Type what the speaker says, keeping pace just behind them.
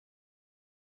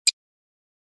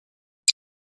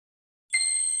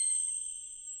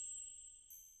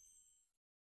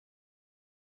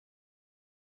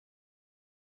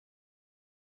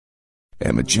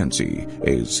Emergency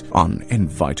is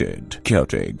uninvited,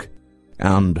 chaotic,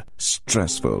 and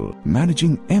stressful.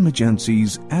 Managing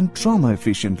emergencies and trauma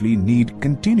efficiently need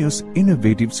continuous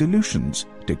innovative solutions,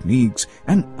 techniques,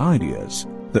 and ideas.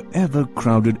 The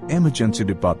ever-crowded emergency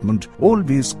department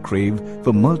always crave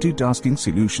for multitasking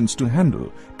solutions to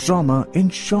handle trauma in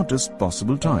shortest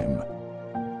possible time.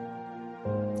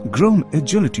 GROME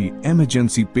Agility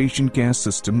Emergency Patient Care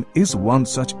System is one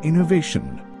such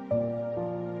innovation.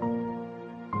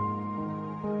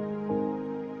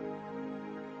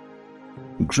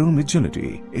 GROME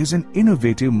Agility is an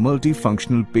innovative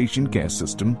multifunctional patient care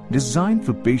system designed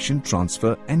for patient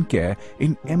transfer and care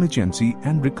in emergency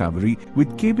and recovery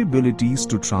with capabilities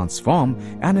to transform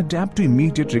and adapt to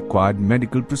immediate required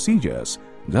medical procedures,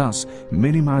 thus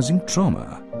minimizing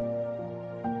trauma.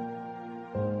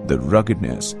 The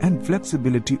ruggedness and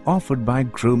flexibility offered by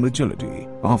GROME Agility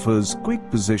offers quick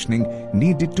positioning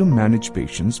needed to manage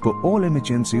patients for all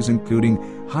emergencies including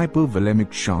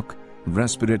hypovolemic shock,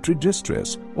 respiratory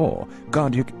distress, or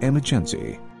cardiac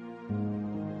emergency.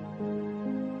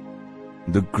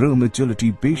 The GROME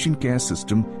Agility Patient Care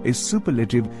System is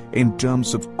superlative in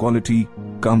terms of quality,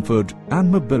 comfort,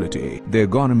 and mobility. The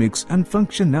ergonomics and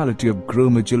functionality of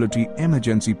GROME Agility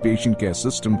Emergency Patient Care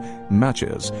System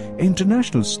matches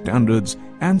international standards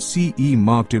and CE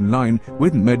marked in line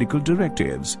with medical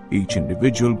directives. Each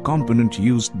individual component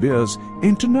used bears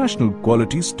international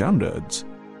quality standards.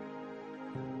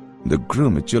 The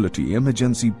GROME Agility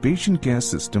Emergency Patient Care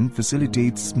System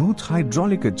facilitates smooth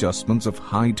hydraulic adjustments of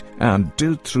height and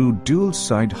tilt through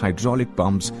dual-side hydraulic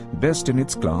pumps best in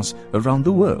its class around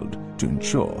the world to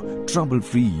ensure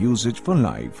trouble-free usage for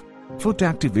life. Foot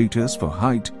activators for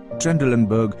height,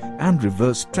 Trendelenburg and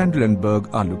reverse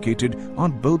Trendelenburg are located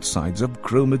on both sides of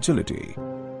GROME Agility.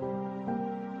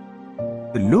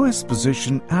 The lowest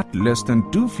position at less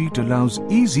than 2 feet allows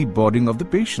easy boarding of the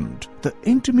patient. The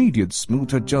intermediate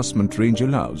smooth adjustment range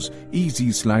allows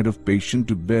easy slide of patient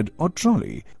to bed or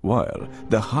trolley, while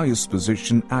the highest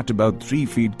position at about 3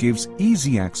 feet gives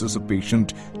easy access of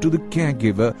patient to the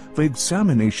caregiver for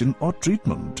examination or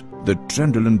treatment. The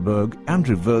Trendelenburg and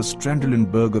reverse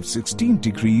Trendelenburg of 16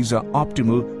 degrees are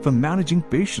optimal for managing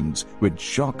patients with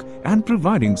shock and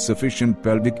providing sufficient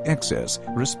pelvic access,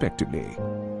 respectively.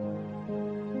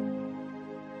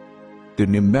 The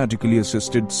pneumatically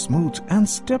assisted smooth and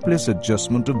stepless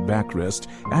adjustment of backrest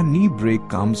and knee brake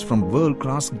comes from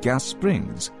world-class gas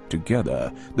springs.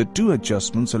 Together, the two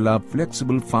adjustments allow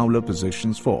flexible Fowler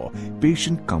positions for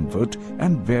patient comfort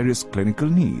and various clinical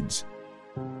needs.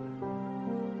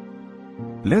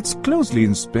 Let's closely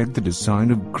inspect the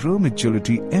design of GROME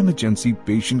Agility Emergency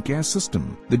Patient Care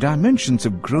System. The dimensions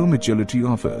of GROME Agility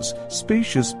offers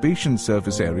spacious patient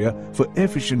surface area for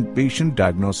efficient patient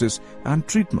diagnosis and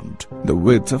treatment. The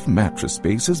width of mattress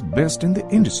space is best in the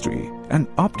industry and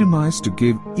optimized to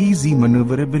give easy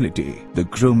maneuverability. The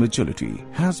GROME Agility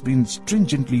has been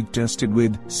stringently tested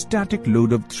with static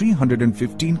load of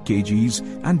 315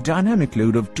 kgs and dynamic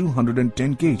load of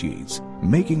 210 kgs.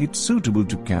 Making it suitable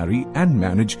to carry and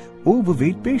manage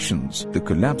overweight patients. The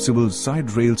collapsible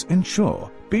side rails ensure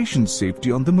patient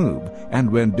safety on the move and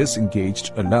when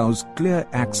disengaged allows clear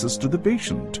access to the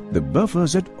patient. The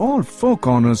buffers at all four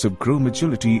corners of GROME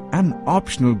Agility and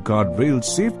optional guardrail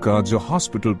safeguards your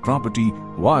hospital property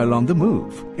while on the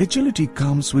move. Agility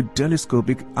comes with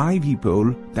telescopic IV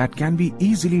pole that can be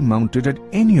easily mounted at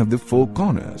any of the four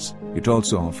corners. It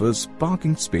also offers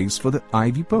parking space for the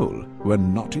IV pole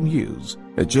when not in use.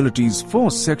 Agility's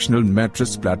four-sectional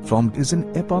mattress platform is an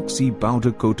epoxy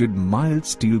powder-coated mild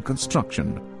steel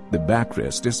construction. The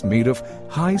backrest is made of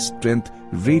high-strength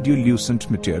radiolucent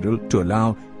material to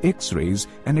allow X-rays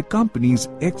and accompanies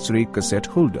X-ray cassette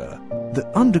holder. The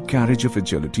undercarriage of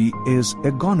Agility is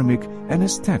ergonomic and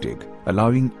aesthetic,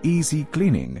 allowing easy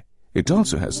cleaning. It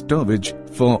also has stowage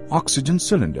for oxygen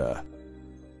cylinder.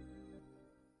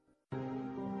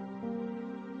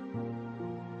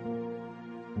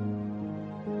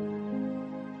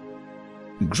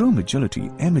 GROME Agility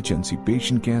Emergency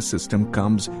Patient Care System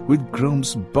comes with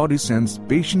GROME's BodySense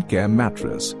Patient Care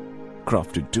Mattress,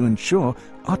 crafted to ensure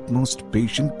utmost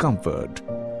patient comfort.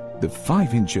 The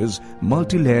 5 inches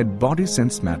multi-layered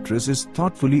BodySense mattress is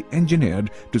thoughtfully engineered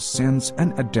to sense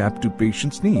and adapt to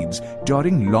patients' needs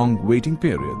during long waiting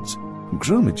periods.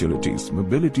 GROME Agility's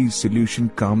mobility solution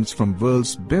comes from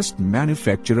world's best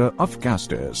manufacturer of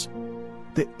casters.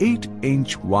 The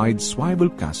 8-inch wide swivel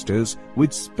casters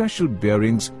with special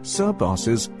bearings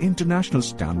surpasses international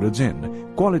standards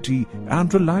in quality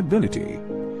and reliability.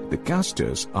 The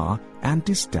casters are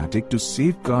anti-static to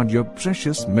safeguard your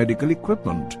precious medical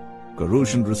equipment.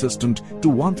 corrosion resistant to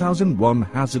 1001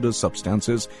 hazardous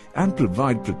substances and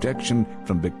provide protection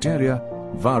from bacteria,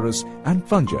 virus and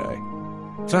fungi.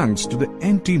 Thanks to the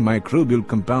antimicrobial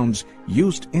compounds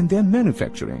used in their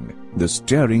manufacturing, the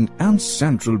steering and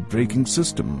central braking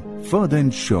system further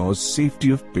ensures safety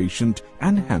of patient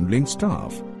and handling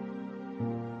staff.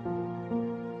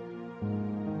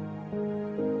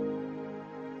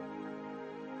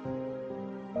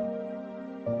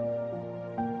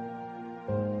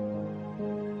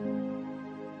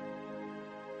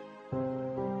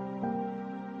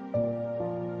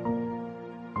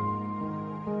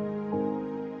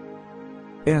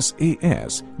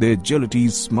 SAS, the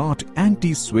Agility's smart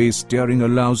anti-sway steering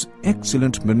allows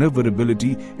excellent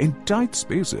maneuverability in tight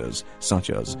spaces such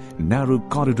as narrow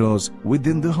corridors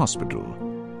within the hospital.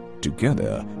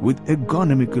 Together with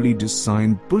ergonomically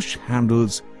designed push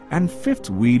handles and fifth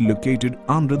wheel located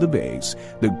under the base,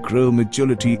 the GROME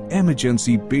Agility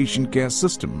Emergency Patient Care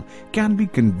System can be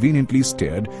conveniently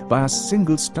steered by a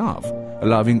single staff,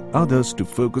 allowing others to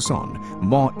focus on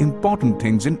more important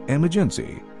things in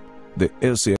emergency.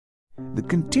 The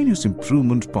continuous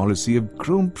improvement policy of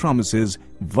GROME promises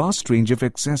vast range of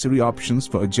accessory options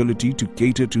for agility to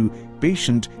cater to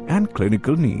patient and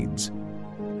clinical needs.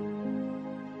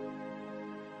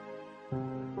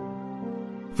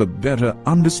 For better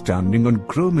understanding on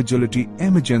GROME Agility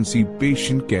Emergency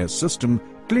Patient Care System,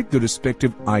 click the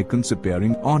respective icons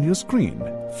appearing on your screen.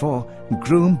 For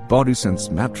GROME Body Sense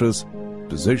Mattress,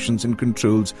 positions and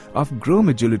controls of GROME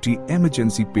Agility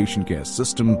Emergency Patient Care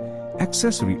System,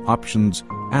 accessory options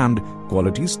and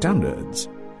quality standards.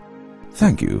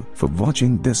 Thank you for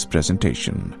watching this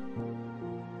presentation.